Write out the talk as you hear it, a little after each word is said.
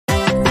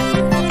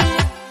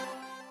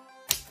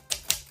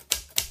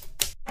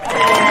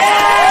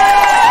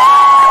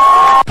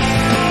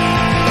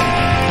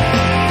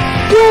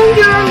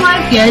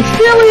gets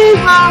really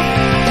hot.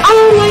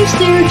 Always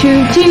there to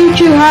teach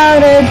you how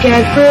to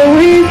get through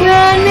it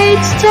when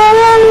it's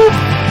tough.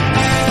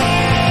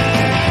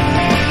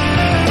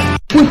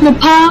 With my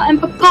pa and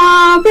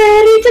papa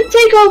ready to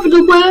take over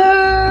the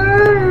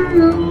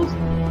world.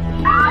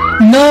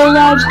 No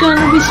life's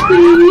gonna be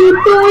sweet,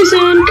 boys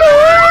and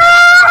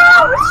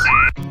girls.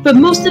 But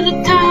most of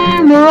the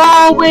time we're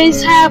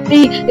always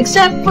happy,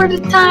 except for the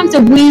times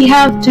that we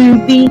have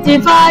to be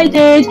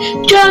divided,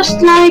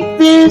 just like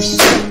this.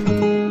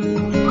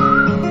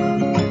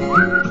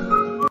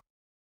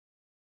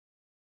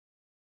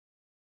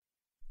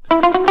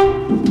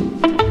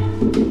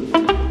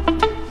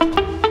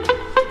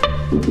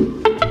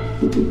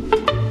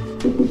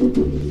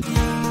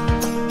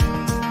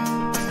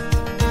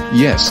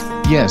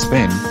 Yes,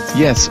 Ben.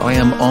 Yes, I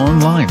am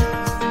online.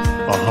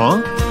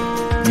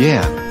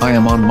 Yeah, I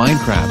am on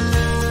Minecraft.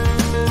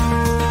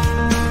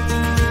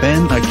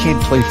 Ben, I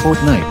can't play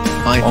Fortnite.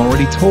 I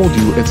already told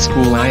you at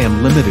school I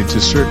am limited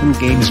to certain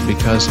games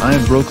because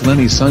I broke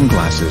Lenny's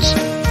sunglasses.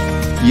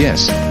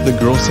 Yes, the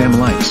girl Sam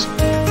likes.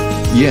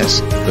 Yes,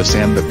 the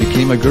Sam that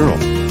became a girl.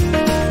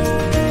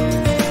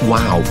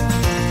 Wow.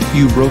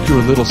 You broke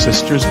your little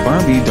sister's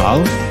Barbie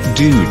doll?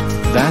 Dude,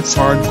 that's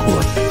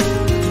hardcore.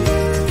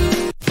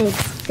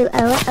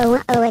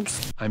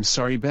 I'm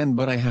sorry Ben,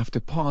 but I have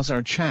to pause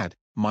our chat.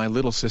 My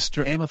little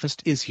sister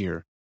Amethyst is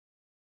here.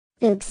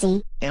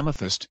 Boogsy.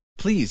 Amethyst,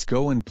 please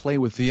go and play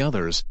with the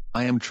others.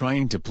 I am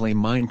trying to play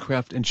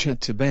Minecraft and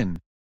chat to Ben.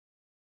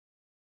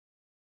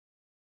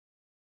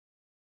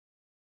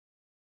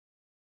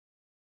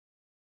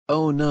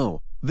 Oh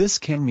no, this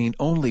can mean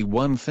only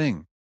one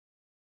thing.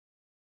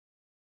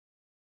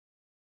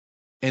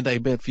 And I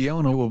bet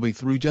Fiona will be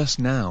through just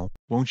now,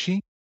 won't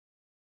she?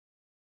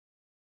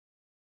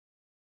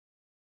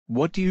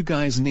 What do you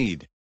guys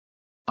need?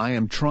 I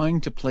am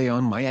trying to play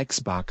on my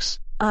Xbox.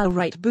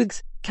 Alright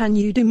Boogs, can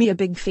you do me a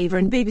big favor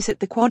and babysit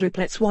the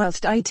quadruplets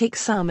whilst I take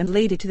Sam and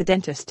Lady to the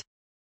dentist?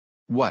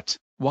 What?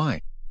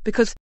 Why?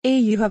 Because, A,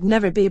 you have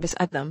never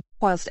babysat them,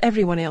 whilst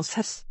everyone else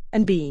has,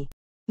 and B,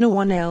 no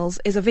one else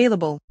is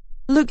available.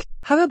 Look,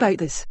 how about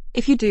this?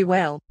 If you do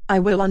well, I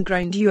will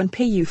unground you and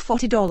pay you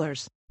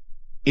 $40.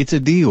 It's a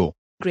deal.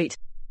 Great.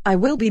 I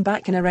will be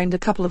back in around a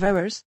couple of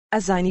hours,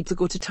 as I need to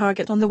go to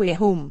Target on the way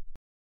home.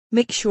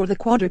 Make sure the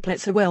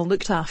quadruplets are well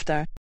looked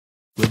after.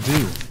 Will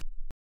do.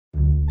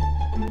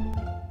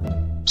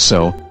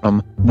 So,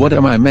 what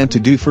am I meant to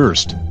do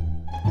first?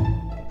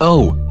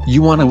 Oh,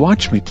 you wanna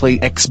watch me play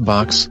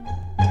Xbox?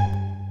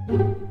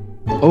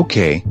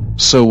 Okay,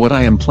 so what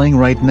I am playing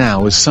right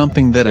now is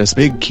something that us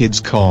big kids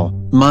call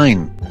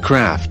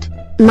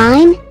Minecraft.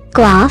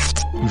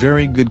 Minecraft?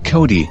 Very good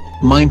Cody,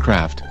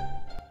 Minecraft.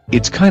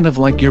 It's kind of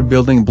like you're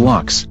building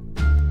blocks.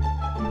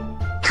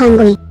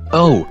 Hungry.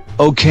 Oh,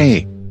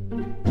 okay.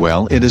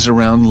 Well, it is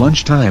around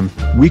lunchtime,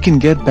 we can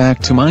get back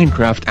to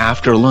Minecraft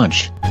after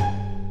lunch.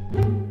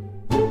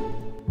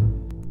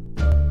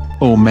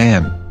 Oh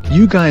man,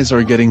 you guys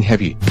are getting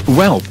heavy.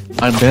 Well,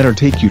 I'd better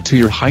take you to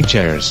your high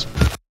chairs.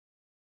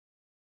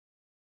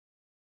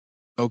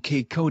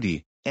 Okay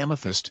Cody,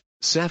 Amethyst,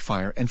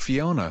 Sapphire and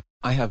Fiona,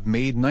 I have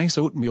made nice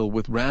oatmeal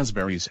with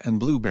raspberries and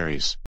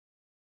blueberries.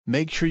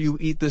 Make sure you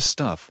eat this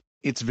stuff,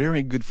 it's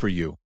very good for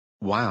you.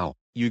 Wow,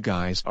 you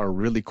guys are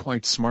really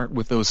quite smart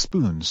with those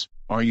spoons.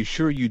 Are you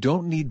sure you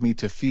don't need me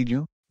to feed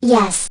you?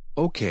 Yes.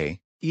 Okay,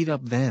 eat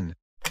up then.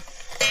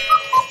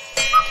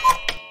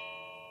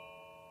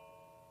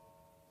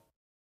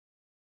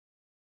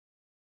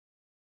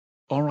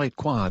 Alright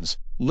quads,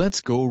 let's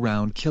go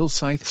round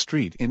Kilsyth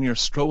Street in your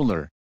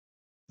stroller.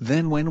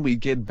 Then when we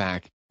get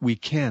back, we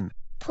can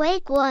Play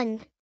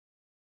one.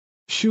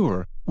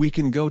 Sure, we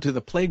can go to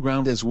the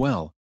playground as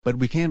well, but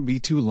we can't be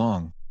too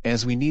long,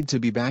 as we need to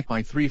be back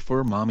by 3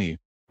 for mommy.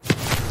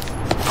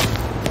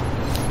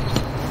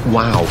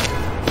 Wow.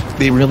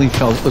 They really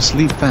fell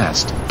asleep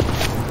fast.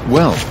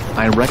 Well,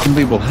 I reckon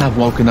they will have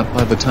woken up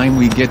by the time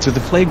we get to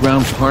the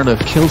playground part of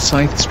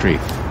Kilsyth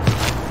Street.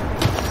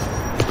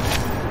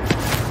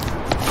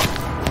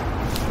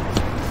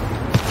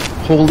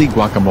 Holy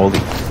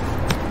guacamole.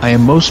 I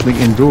am mostly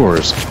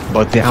indoors,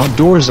 but the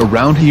outdoors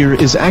around here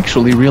is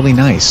actually really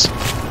nice.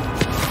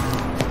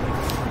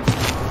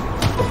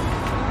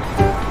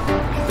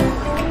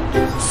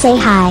 Say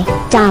hi,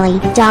 Dolly.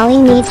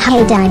 Dolly needs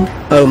hi done.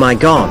 Oh my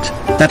god,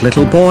 that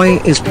little boy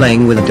is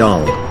playing with a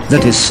doll.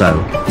 That is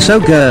so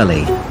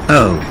girly.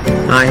 Oh,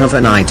 I have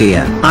an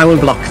idea. I will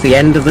block the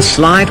end of the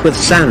slide with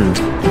sand.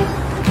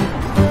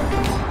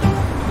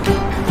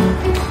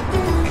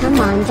 Come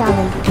on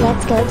Dolly,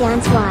 let's go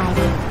down slide.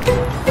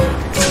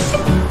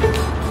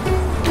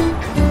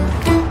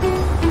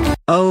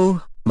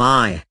 Oh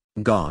my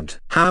god,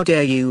 how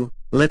dare you,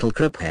 little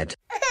criphead.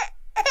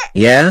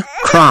 Yeah,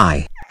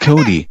 cry.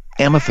 Cody,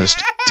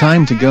 Amethyst,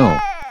 time to go.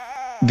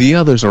 The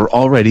others are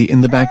already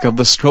in the back of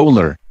the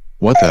stroller.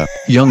 What the,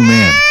 young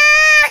man?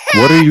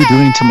 What are you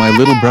doing to my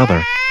little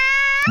brother?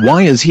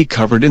 Why is he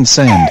covered in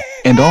sand?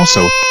 And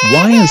also,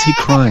 why is he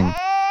crying?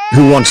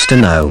 Who wants to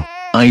know?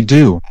 I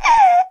do.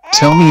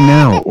 Tell me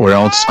now or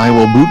else I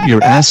will boot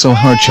your ass so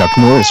hard Chuck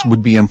Norris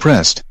would be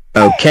impressed.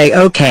 Okay.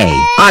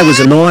 I was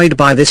annoyed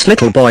by this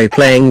little boy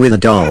playing with a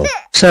doll,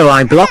 so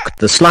I blocked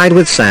the slide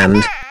with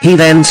sand. He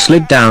then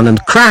slid down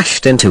and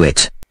crashed into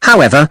it.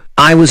 However,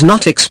 I was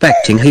not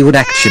expecting he would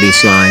actually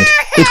slide.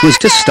 It was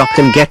to stop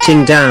him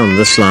getting down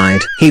the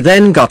slide. He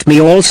then got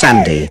me all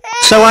sandy,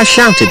 so I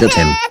shouted at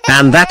him,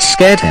 and that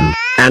scared him,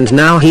 and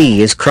now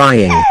he is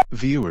crying.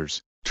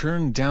 Viewers,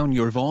 turn down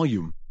your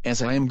volume,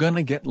 as I am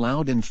gonna get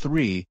loud in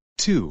 3,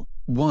 2,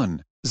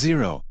 1,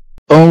 0.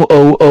 Oh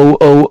oh oh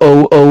oh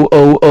oh oh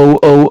oh oh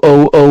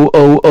oh oh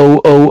oh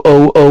oh oh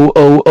oh oh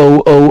oh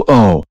oh oh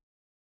oh.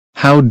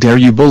 How dare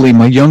you bully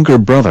my younger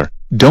brother?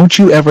 Don't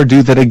you ever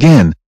do that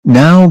again.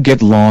 Now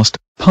get lost,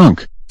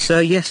 punk.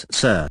 Sir, yes,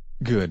 sir.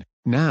 Good.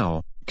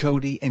 Now,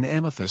 Cody and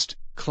Amethyst,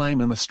 climb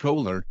in the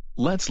stroller.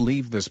 Let's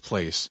leave this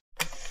place.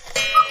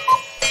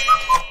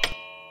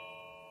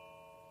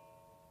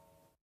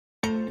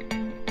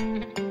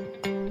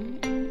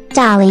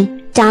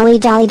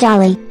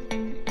 Dolly.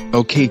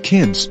 Okay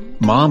kids,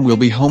 Mom will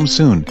be home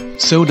soon,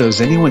 so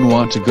does anyone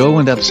want to go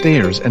and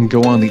upstairs and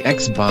go on the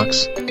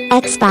Xbox?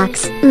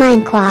 Xbox,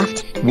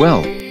 Minecraft.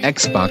 Well,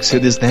 Xbox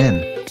it is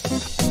then.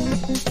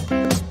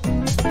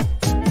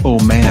 Oh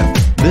man,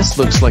 this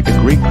looks like a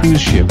great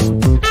cruise ship.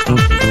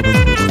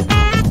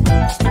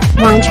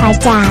 Wanna try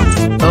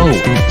that? Oh,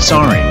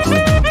 sorry.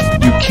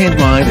 You can't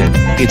ride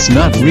it, it's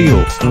not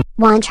real.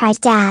 Wanna try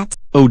that?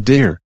 Oh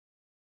dear.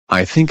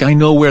 I think I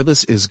know where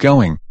this is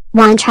going.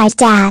 Wanna try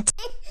that?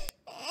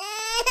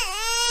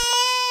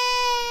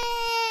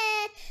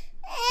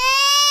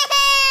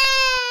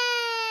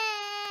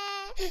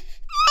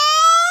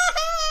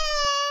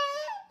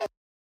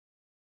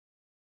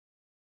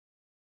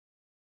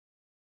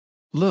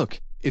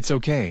 Look, it's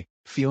okay,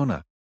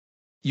 Fiona.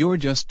 You're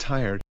just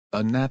tired,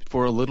 a nap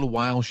for a little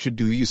while should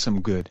do you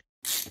some good.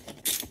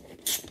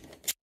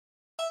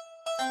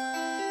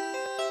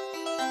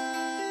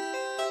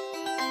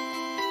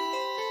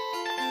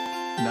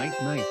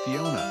 Night,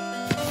 Fiona.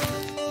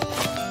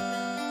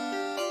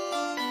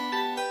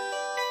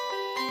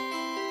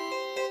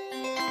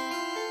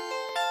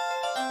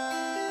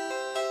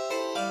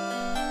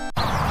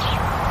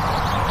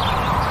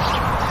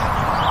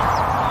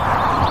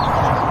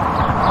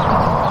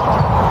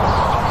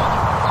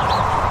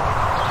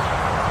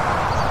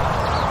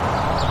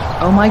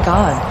 Oh my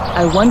god,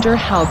 I wonder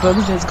how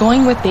Boogs is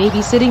going with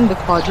babysitting the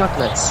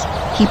quadruplets.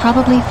 He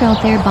probably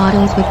filled their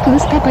bottles with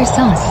goose pepper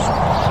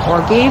sauce.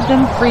 Or gave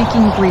them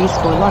freaking grease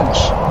for lunch.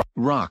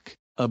 Rock,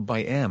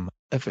 by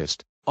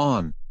Amethyst,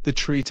 on the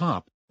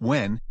treetop.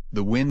 When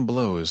the wind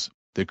blows,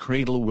 the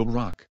cradle will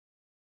rock.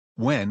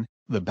 When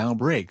the bough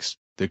breaks,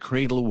 the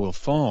cradle will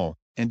fall,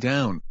 and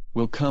down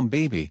will come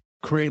baby,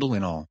 cradle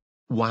and all.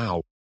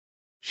 Wow.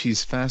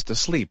 She's fast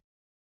asleep.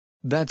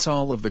 That's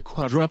all of the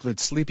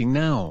quadruplets sleeping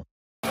now.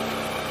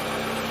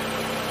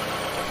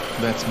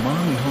 That's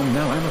mommy home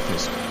now,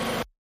 Amethyst.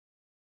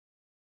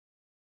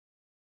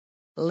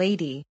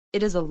 Lady,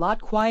 it is a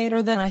lot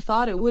quieter than I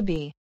thought it would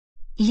be.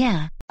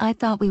 Yeah, I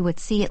thought we would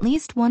see at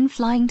least one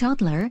flying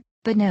toddler,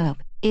 but nope,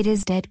 it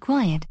is dead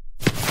quiet.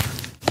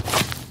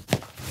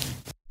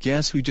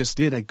 Guess who just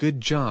did a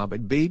good job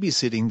at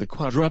babysitting the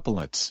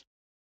quadruplets?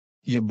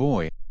 Ya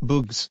boy,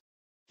 Boogs.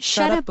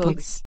 Shut up,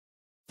 Boogs.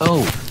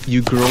 Oh,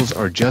 you girls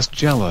are just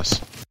jealous.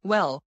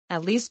 Well,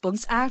 at least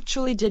Boogs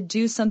actually did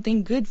do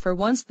something good for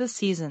once this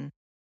season.